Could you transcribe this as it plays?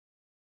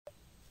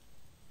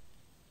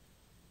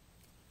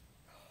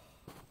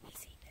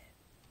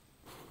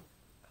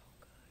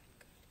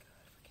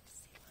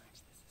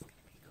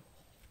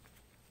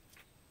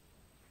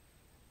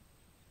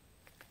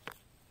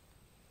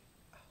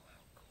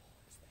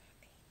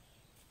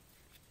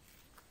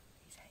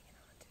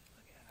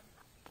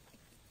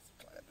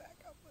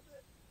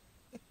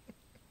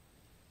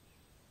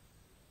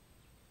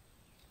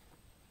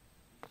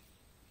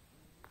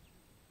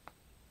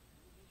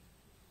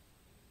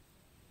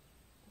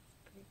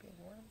big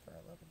worm for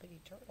a little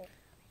bitty turtle.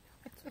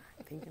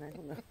 I'm thinking, I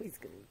don't know if he's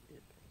going to eat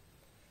it.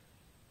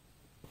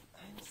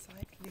 I'm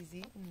psyched that he's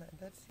eating that.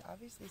 That's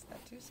obviously he's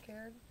not too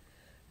scared.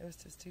 It was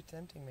just too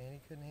tempting, man. He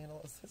couldn't handle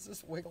it. It's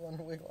just wiggling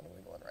and wiggling and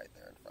wiggling right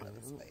there in front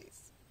of his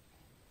face.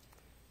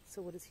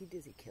 So what does he do?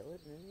 Does he kill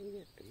it and then eat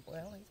it?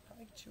 Well, he's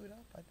probably chew it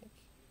up. I think.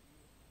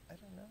 I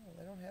don't know.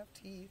 They don't have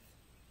teeth.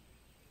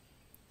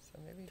 So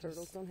maybe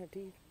turtles don't have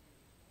teeth?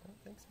 I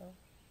don't think so.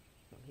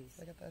 Well,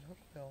 they got that hook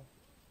bill.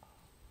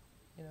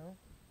 You know?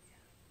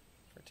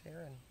 For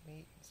tearing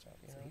meat and stuff,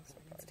 you know? So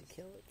he wants to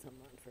kill it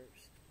someone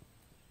first.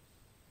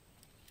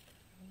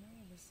 I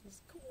know, this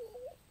is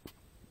cool.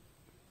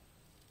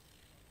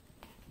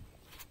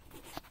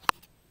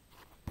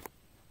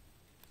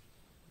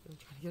 I'm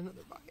trying to get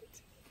another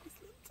bite. This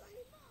little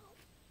tiny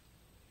mouth.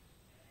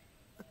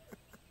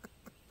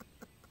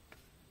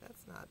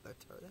 That's not the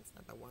turtle. That's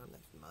not the worm.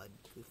 That's mud.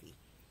 Goofy.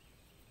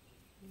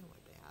 You don't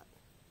want that.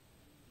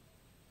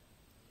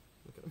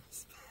 Look at him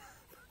spit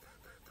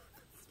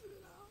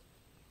it out.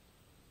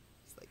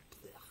 It's like,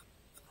 blech,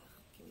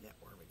 blech. Give me that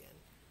worm again.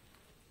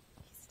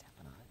 He's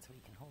stepping on it so he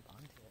can hold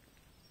on to it.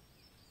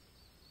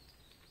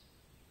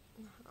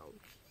 How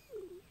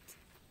cute.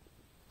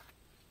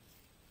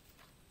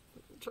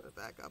 I'm trying to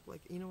back up.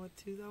 Like, you know what,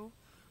 too, though?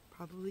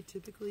 Probably,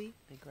 typically,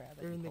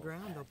 they're in the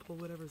ground. They'll pull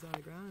whatever's out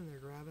of the ground, and they're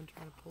grabbing,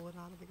 trying to pull it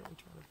out of the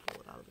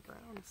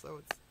ground, So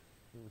it's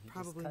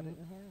probably... Just cut it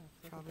in half.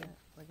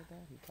 Look at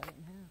that. He cut it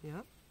in half.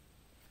 Yep.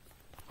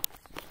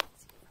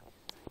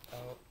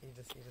 Oh, he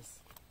just